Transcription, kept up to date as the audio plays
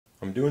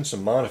I'm doing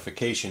some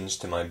modifications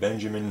to my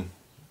Benjamin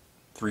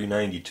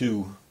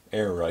 392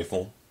 air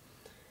rifle,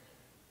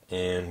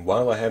 and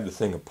while I have the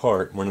thing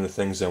apart, one of the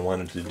things I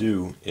wanted to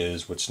do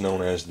is what's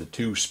known as the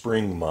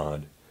two-spring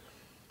mod,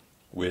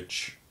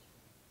 which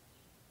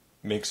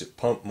makes it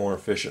pump more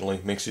efficiently,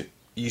 makes it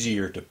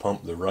easier to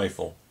pump the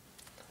rifle.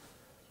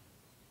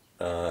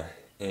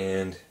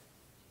 And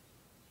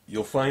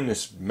you'll find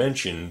this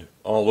mentioned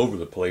all over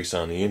the place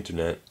on the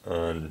internet,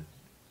 on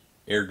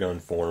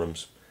airgun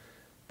forums,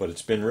 but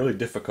it's been really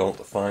difficult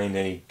to find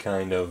any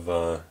kind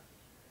of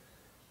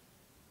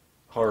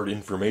hard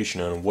information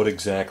on what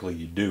exactly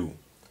you do.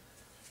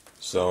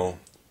 So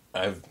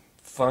I've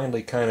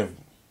finally kind of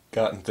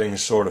gotten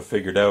things sort of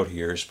figured out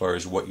here as far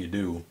as what you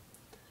do,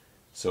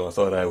 so I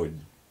thought I would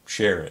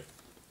share it.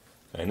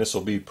 And this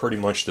will be pretty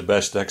much the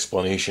best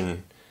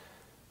explanation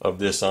of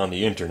this on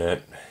the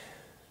internet,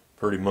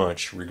 pretty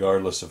much,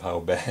 regardless of how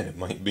bad it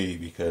might be,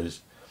 because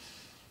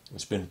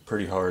it's been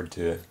pretty hard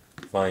to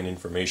find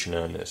information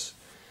on this.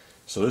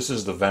 So this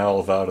is the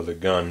valve out of the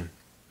gun,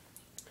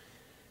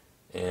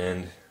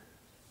 and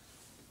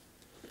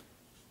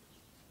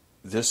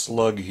this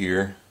lug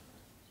here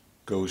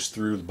goes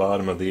through the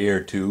bottom of the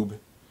air tube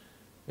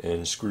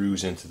and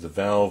screws into the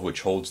valve,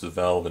 which holds the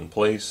valve in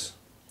place.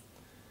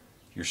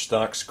 Your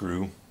stock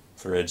screw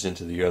threads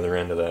into the other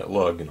end of that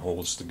lug and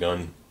holds the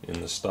gun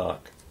in the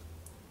stock.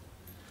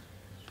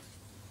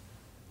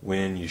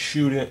 When you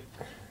shoot it,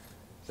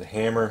 the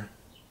hammer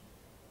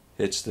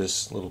hits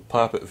this little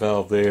poppet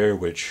valve there,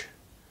 which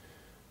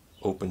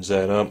opens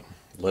that up,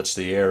 lets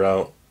the air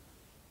out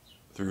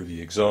through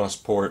the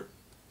exhaust port,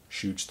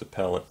 shoots the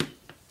pellet.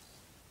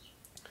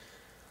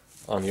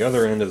 On the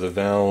other end of the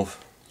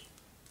valve,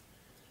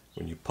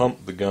 when you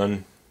pump the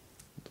gun,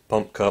 the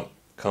pump cup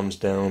comes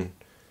down,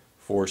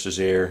 forces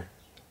air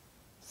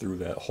through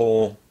that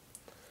hole.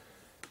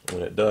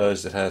 When it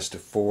does, it has to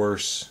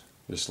force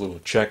this little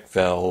check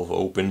valve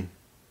open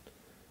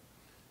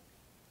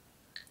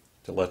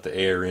to let the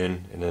air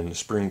in, and then the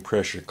spring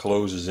pressure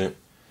closes it.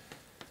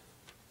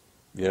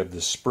 You have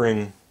the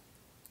spring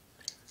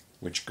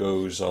which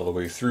goes all the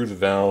way through the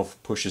valve,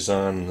 pushes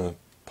on the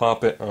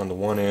poppet on the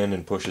one end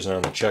and pushes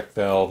on the check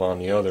valve on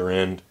the other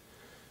end,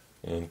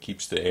 and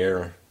keeps the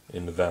air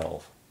in the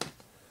valve.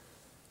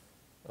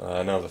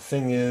 Now the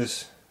thing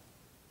is,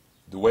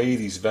 the way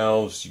these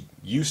valves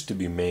used to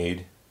be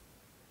made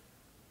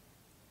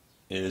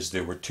is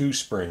there were two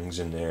springs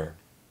in there.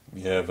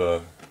 You have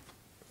a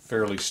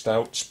fairly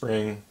stout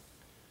spring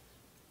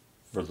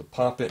for the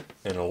poppet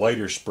and a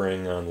lighter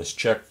spring on this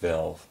check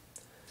valve.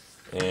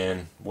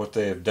 And what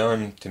they have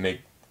done to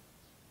make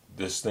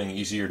this thing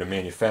easier to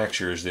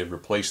manufacture is they've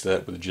replaced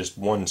that with just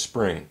one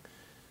spring,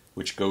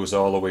 which goes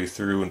all the way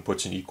through and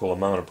puts an equal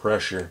amount of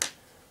pressure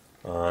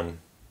on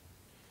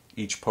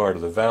each part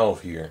of the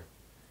valve here.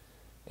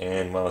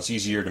 And while it's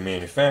easier to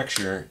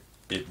manufacture,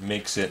 it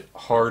makes it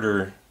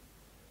harder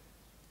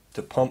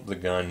to pump the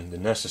gun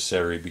than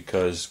necessary,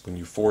 because when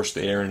you force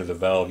the air into the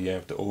valve, you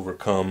have to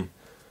overcome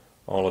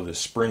all of this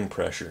spring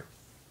pressure.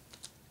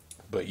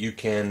 But you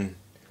can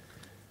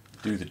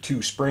do the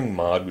two spring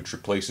mod, which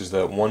replaces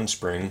that one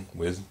spring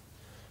with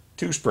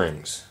two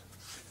springs.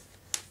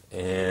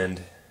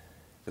 And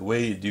the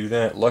way you do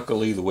that,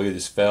 luckily the way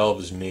this valve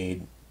is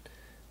made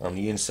on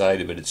the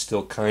inside of it, it's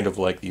still kind of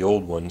like the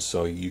old one,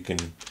 so you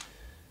can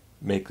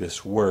make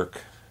this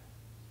work.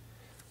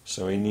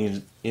 So you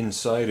need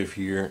inside of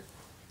here,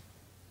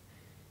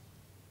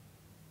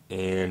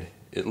 and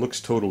it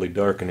looks totally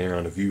dark in there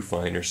on a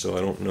viewfinder, so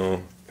I don't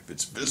know if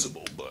it's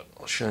visible, but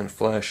I'll shine a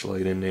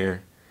flashlight in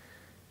there.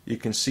 You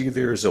can see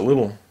there's a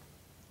little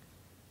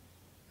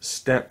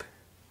step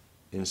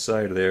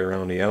inside of there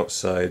on the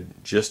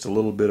outside, just a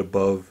little bit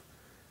above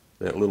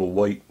that little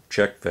white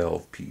check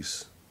valve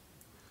piece.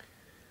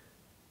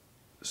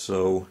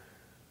 So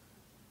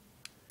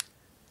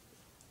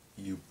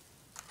you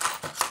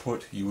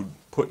would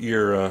put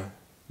your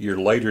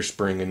lighter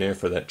spring in there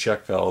for that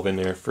check valve in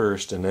there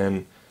first, and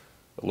then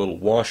a little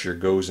washer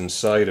goes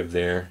inside of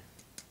there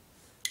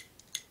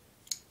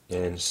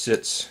and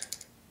sits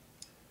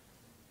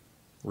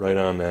right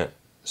on that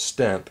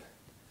step,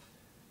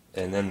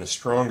 and then the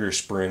stronger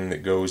spring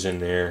that goes in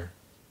there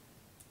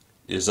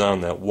is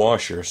on that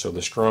washer, so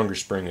the stronger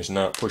spring is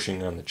not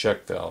pushing on the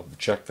check valve. The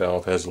check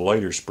valve has a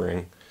lighter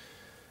spring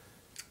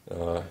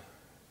to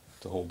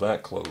hold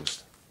that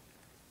closed.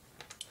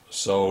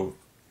 So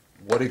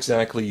what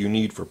exactly you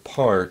need for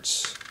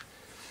parts,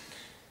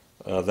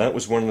 that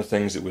was one of the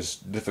things that was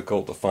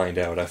difficult to find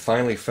out. I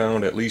finally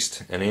found at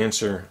least an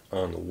answer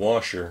on the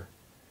washer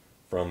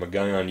from a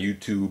guy on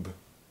YouTube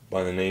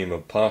by the name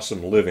of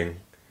Possum Living.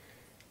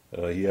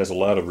 He has a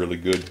lot of really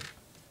good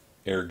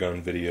air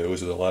gun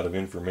videos with a lot of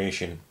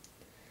information,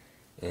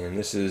 and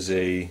this is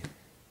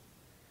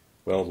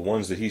well, the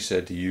ones that he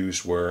said to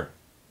use were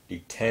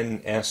a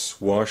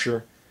 10S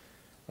washer,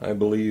 I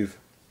believe.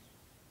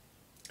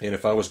 And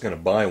if I was going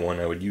to buy one,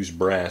 I would use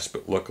brass,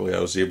 but luckily I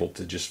was able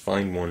to just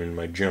find one in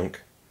my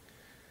junk.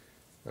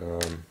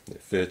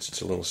 It fits.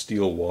 It's a little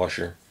steel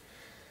washer.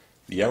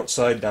 The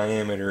outside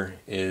diameter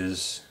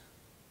is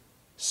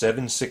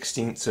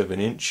 7/16 of an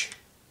inch,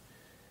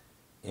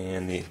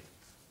 and the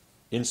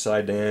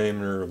inside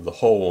diameter of the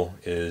hole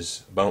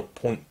is about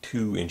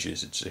 0.2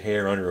 inches. It's a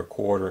hair under a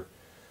quarter.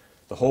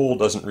 The hole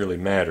doesn't really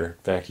matter.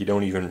 In fact, you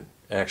don't even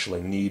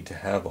actually need to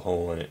have a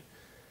hole in it.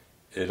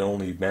 It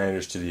only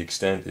matters to the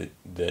extent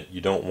that you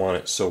don't want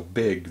it so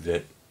big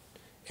that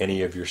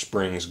any of your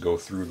springs go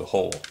through the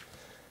hole.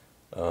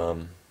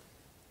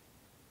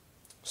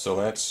 So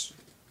that's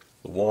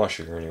the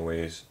washer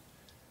anyways.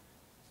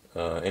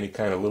 Any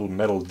kind of little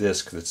metal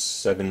disc that's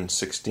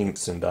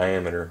 7/16 in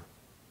diameter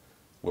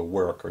will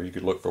work, or you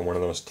could look for one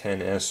of those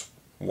 10S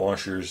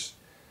washers.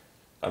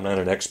 I'm not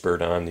an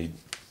expert on the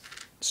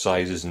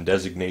sizes and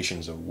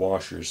designations of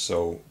washers,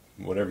 so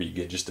whatever you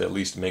get, just at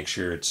least make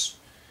sure it's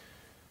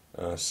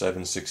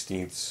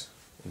 7/16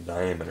 in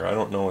diameter. I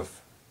don't know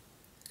if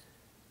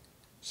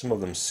some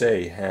of them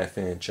say 1/2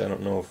 inch. I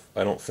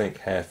don't think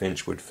 1/2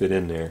 inch would fit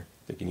in there.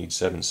 I think you need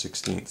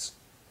 7/16.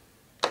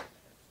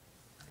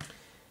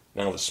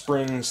 Now the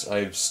springs,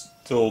 I've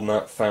still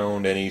not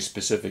found any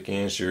specific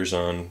answers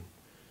on,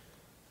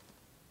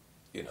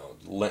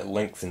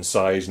 length and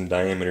size and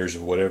diameters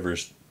of whatever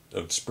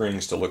of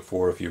springs to look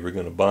for if you were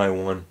going to buy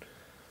one.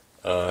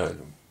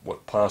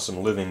 What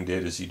Possum Living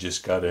did is he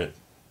just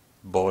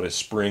bought a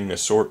spring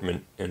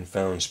assortment and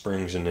found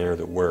springs in there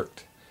that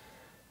worked.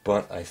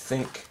 But I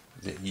think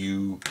that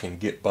you can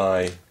get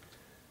by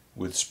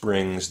with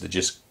springs that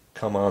just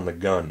come on the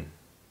gun.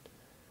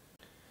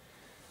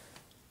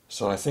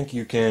 So I think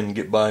you can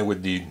get by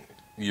with the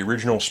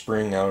original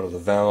spring out of the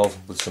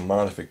valve with some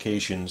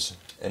modifications,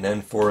 and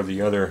then for the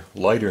other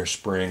lighter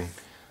spring,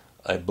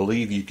 I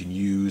believe you can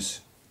use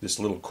this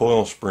little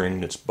coil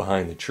spring that's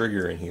behind the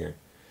trigger in here,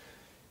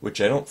 which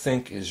I don't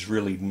think is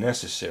really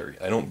necessary.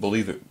 I don't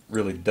believe it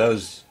really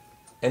does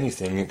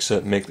anything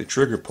except make the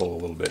trigger pull a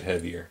little bit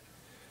heavier.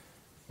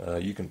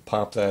 You can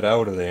pop that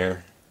out of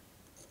there,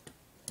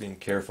 being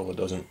careful it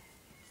doesn't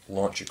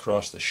launch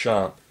across the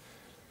shop.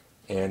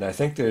 And I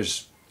think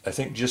just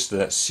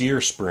that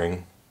sear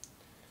spring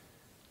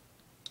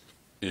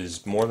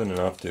is more than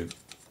enough to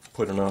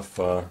put enough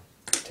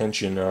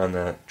tension on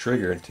that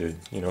trigger to,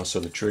 so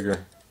the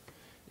trigger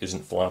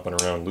isn't flopping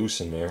around loose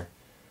in there.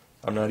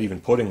 I'm not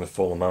even putting the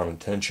full amount of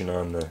tension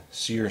on the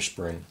sear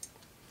spring.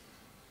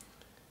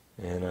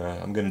 And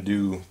I'm going to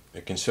do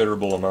a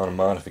considerable amount of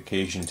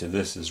modification to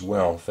this as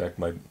well. In fact,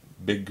 my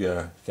big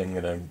thing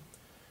that I'm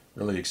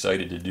really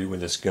excited to do with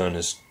this gun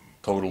is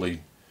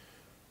totally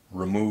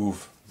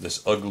remove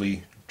this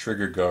ugly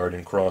trigger guard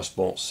and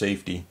crossbolt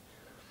safety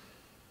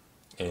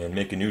and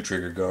make a new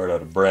trigger guard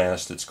out of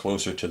brass that's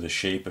closer to the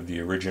shape of the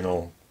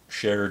original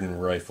Sheridan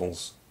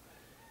rifles,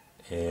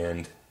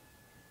 and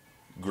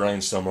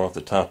grind some off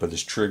the top of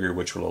this trigger,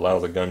 which will allow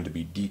the gun to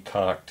be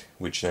decocked,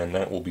 which then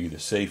that will be the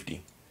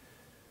safety.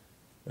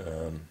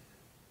 And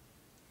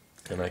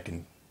I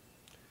can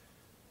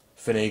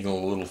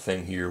finagle a little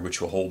thing here which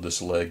will hold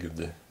this leg of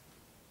the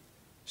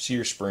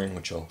sear spring,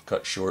 which I'll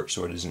cut short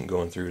so it isn't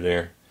going through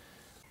there.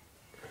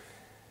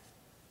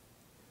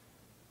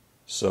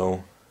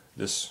 So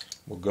this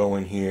will go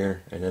in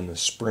here, and then the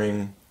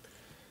spring,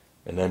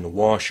 and then the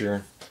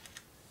washer,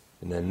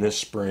 and then this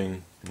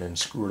spring, and then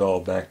screw it all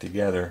back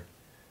together.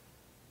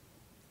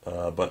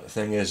 But the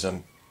thing is,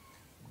 I'm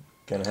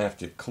going to have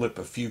to clip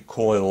a few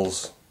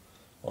coils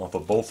off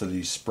of both of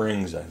these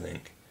springs, I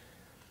think.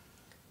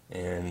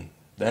 And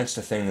that's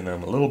the thing that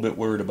I'm a little bit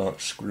worried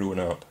about screwing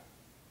up.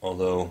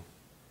 Although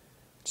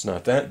it's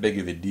not that big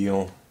of a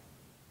deal,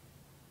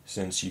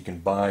 since you can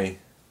buy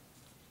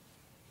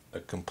a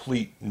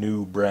complete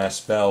new brass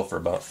valve for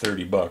about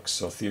 30 bucks.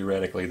 So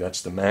theoretically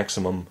that's the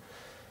maximum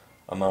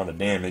amount of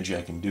damage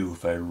I can do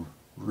if I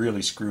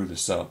really screw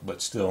this up.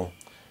 But still,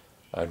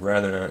 I'd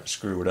rather not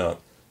screw it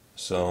up.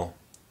 So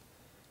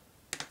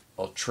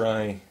I'll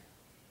try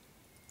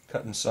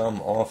cutting some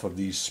off of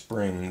these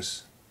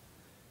springs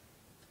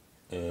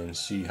and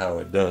see how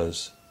it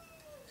does.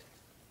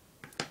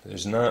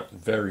 There's not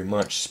very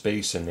much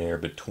space in there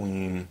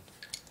between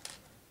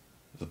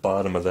the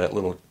bottom of that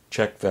little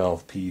check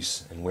valve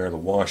piece and where the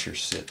washer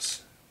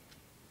sits.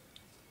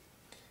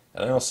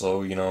 And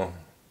also,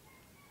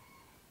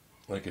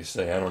 like I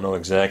say, I don't know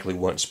exactly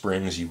what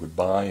springs you would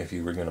buy if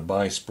you were going to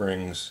buy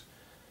springs.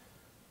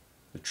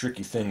 The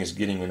tricky thing is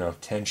getting enough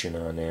tension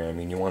on there. I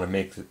mean, you want to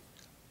make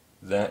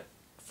that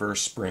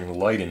first spring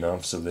light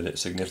enough so that it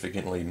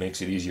significantly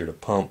makes it easier to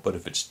pump, but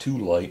if it's too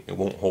light, it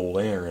won't hold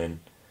air in.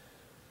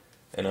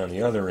 And on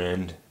the other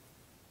end,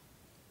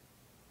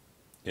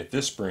 if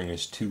this spring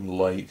is too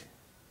light,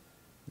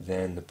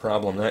 then the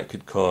problem that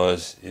could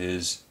cause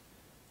is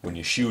when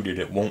you shoot it,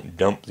 it won't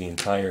dump the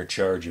entire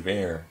charge of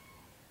air.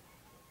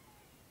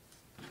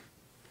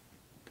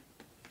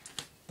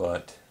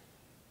 But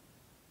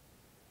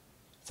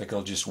I think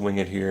I'll just wing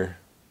it here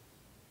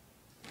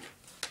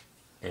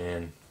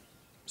and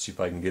see if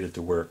I can get it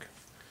to work.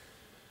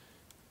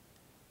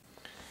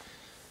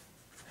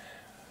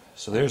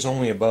 So there's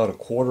only about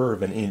 1/4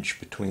 of an inch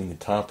between the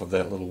top of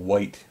that little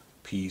white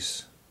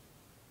piece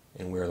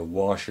and where the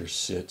washer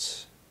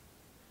sits.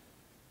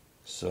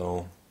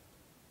 So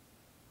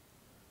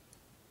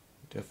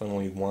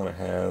Definitely want to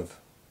have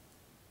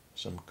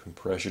some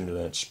compression to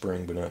that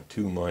spring, but not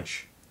too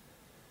much.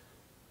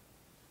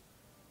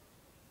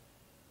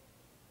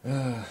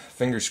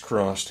 Fingers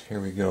crossed. Here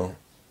we go.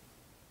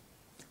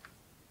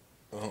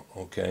 Oh,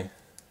 okay.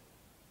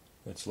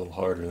 That's a little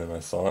harder than I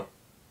thought.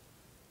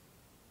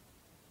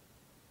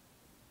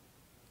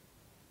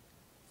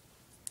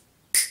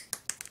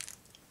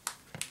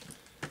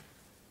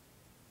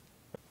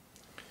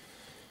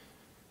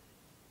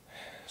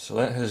 So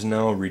that has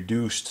now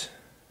reduced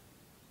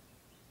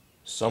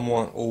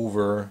somewhat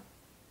over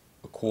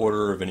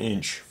 1/4 of an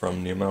inch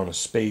from the amount of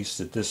space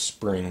that this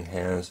spring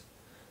has.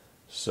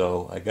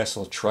 So I guess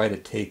I'll try to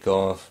take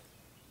off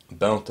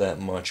about that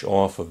much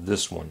off of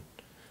this one.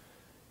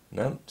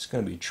 Now it's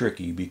going to be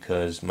tricky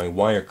because my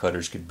wire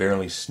cutters could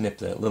barely snip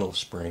that little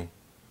spring,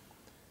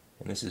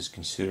 and this is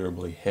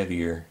considerably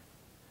heavier.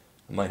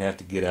 I might have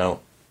to get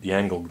out the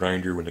angle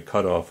grinder with a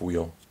cutoff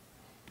wheel.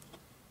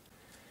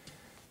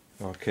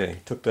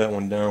 Okay, took that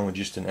one down with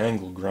just an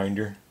angle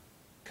grinder.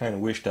 Kind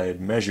of wished I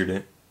had measured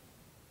it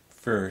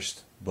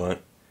first,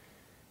 but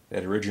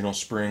that original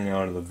spring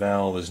out of the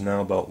valve is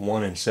now about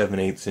 1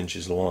 7/8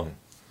 inches long.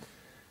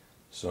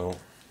 So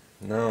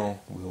now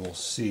we will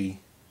see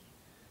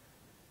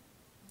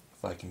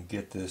if I can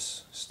get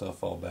this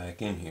stuff all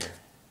back in here.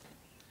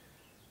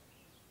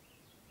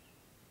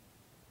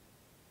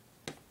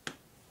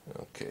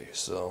 Okay,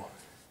 so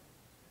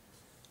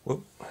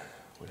whoop,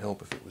 would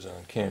help if it was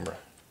on camera.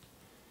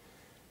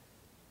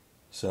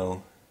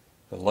 So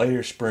the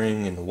lighter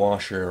spring and the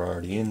washer are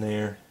already in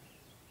there.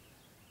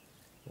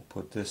 We'll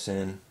put this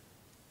in.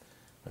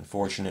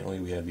 Unfortunately,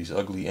 we have these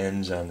ugly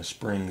ends on the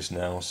springs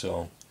now,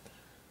 so I'm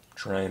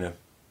trying to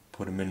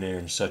put them in there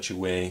in such a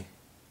way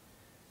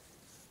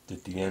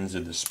that the ends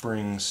of the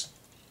springs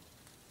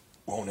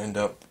won't end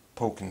up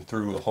poking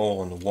through the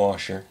hole in the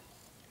washer.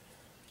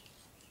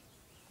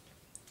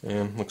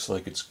 And looks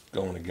like it's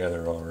going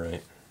together all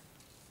right.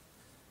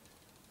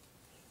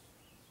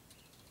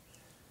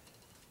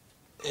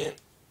 And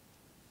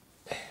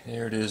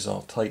there it is,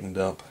 all tightened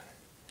up.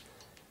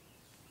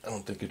 I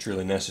don't think it's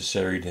really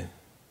necessary to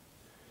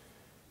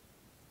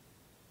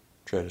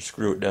try to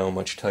screw it down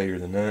much tighter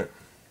than that.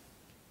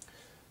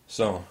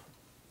 So,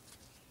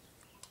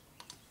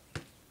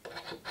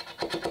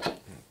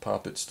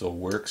 pop it still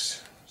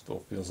works.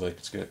 Still feels like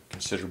it's got a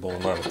considerable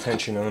amount of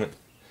tension on it.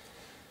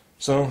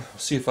 So, I'll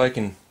see if I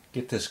can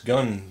get this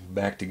gun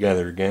back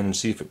together again and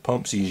see if it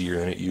pumps easier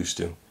than it used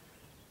to.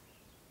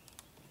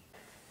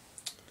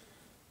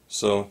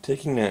 So,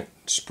 taking that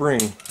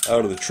spring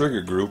out of the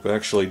trigger group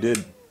actually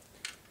did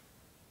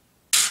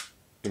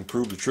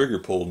improve the trigger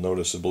pull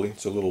noticeably.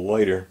 It's a little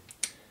lighter.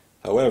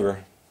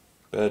 However,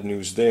 bad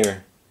news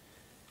there.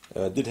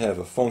 Did have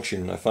a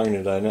function. I find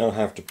that I now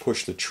have to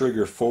push the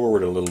trigger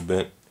forward a little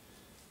bit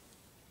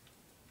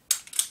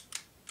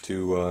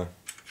to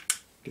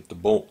get the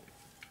bolt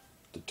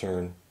to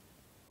turn.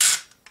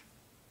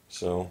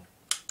 So,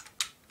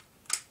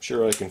 I'm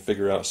sure I can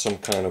figure out some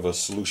kind of a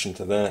solution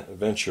to that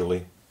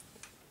eventually.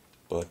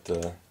 But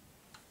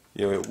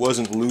you know, it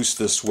wasn't loose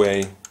this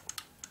way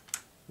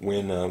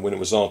when it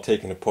was all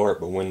taken apart,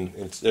 but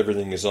when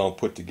everything is all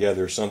put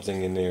together,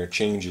 something in there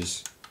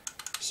changes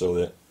so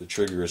that the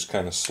trigger is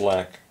kind of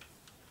slack.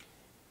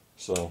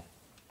 So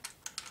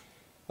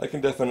I can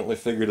definitely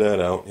figure that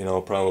out. You know,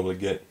 I'll probably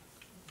get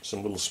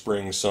some little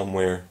spring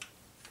somewhere.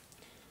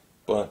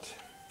 But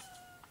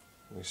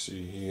let me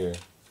see here.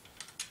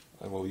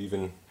 I will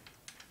even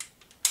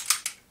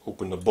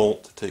open the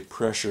bolt to take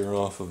pressure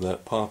off of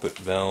that poppet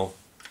valve.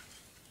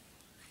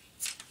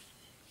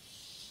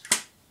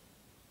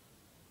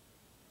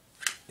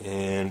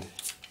 And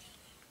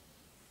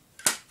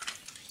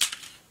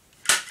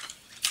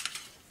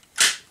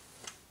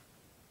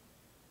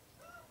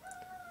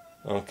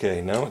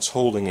okay, now it's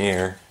holding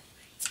air,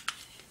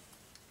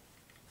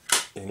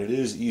 and it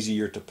is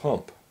easier to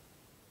pump.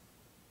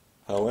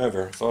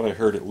 However, I thought I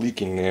heard it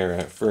leaking there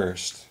at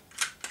first.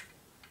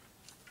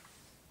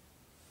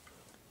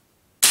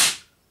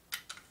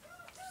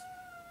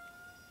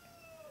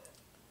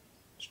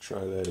 Let's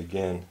try that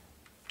again.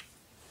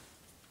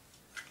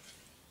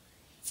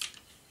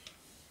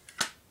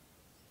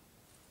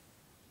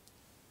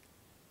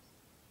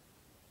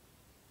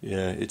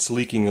 Yeah, it's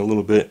leaking a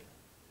little bit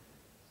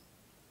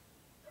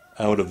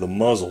out of the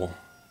muzzle,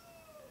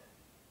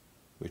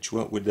 which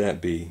what would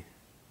that be?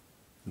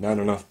 Not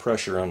enough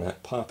pressure on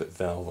that poppet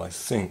valve, I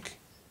think.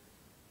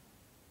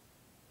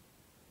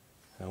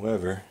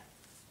 However,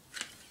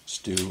 let's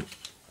do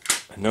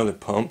another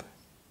pump.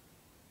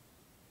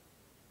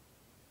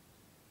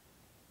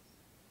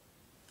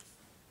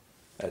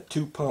 At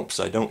 2 pumps,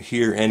 I don't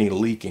hear any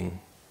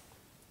leaking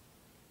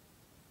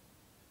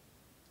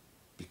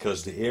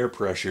because the air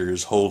pressure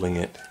is holding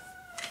it.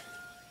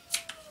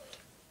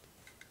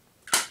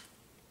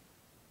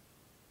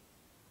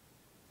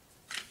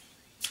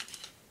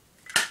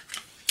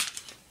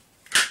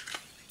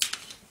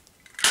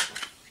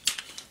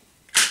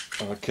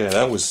 Okay,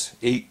 that was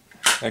 8,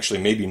 actually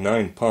maybe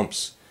 9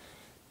 pumps.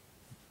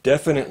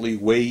 Definitely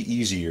way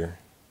easier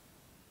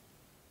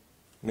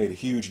Made a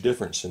huge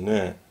difference in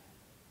that.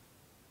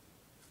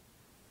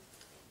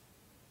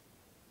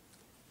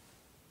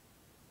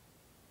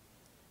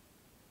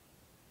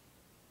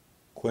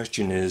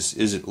 Question is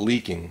it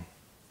leaking?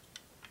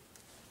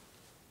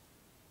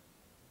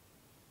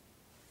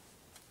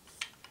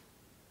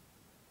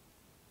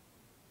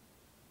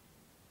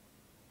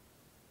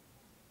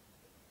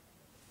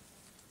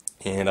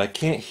 And I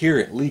can't hear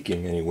it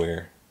leaking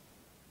anywhere.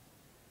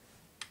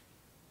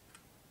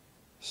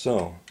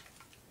 So,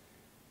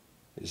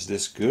 is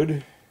this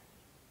good?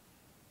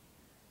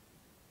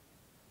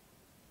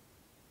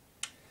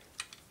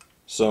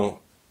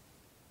 So,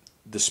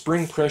 the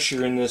spring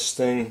pressure in this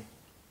thing,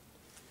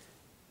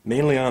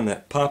 mainly on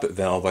that poppet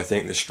valve, I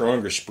think the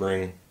stronger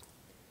spring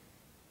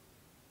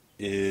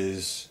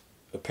is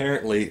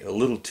apparently a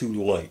little too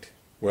light.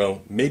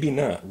 Well, maybe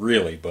not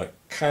really, but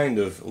kind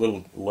of a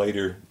little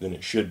lighter than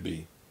it should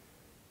be,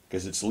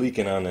 because it's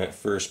leaking on that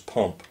first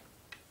pump.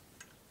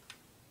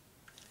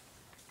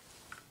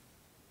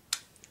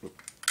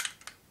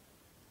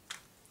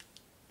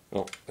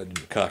 Oh, I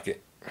didn't cock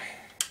it.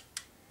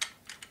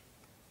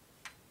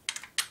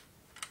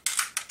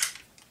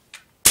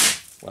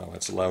 Wow,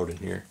 that's loud in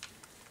here.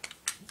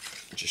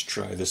 Just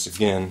try this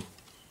again.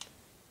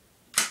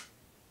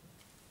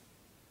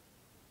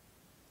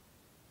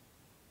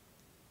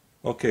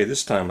 Okay,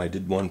 this time I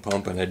did one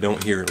pump and I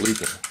don't hear it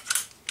leaking.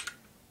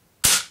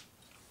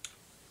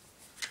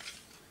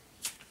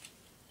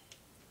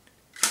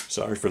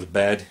 Sorry for the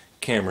bad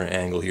camera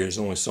angle here. There's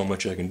only so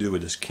much I can do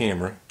with this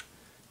camera.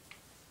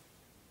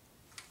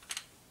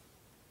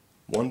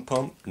 One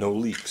pump, no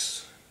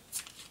leaks.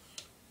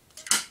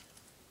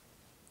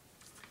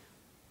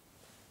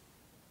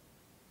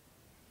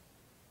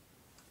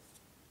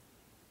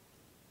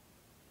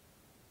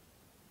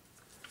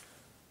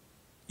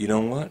 You know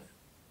what?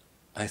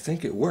 I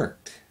think it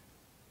worked.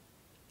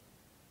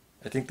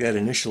 I think that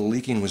initial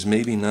leaking was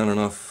maybe not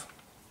enough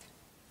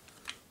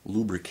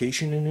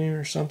lubrication in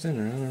there or something,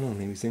 or I don't know,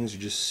 maybe things are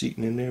just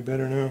seating in there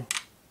better now.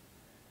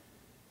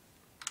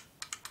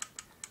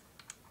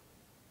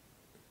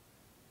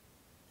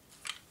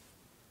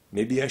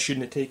 Maybe I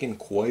shouldn't have taken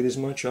quite as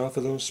much off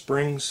of those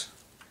springs,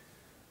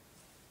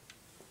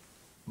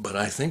 but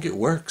I think it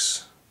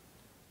works.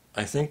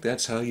 I think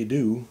that's how you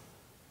do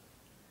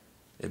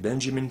a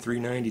Benjamin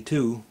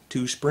 392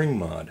 2-spring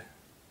mod.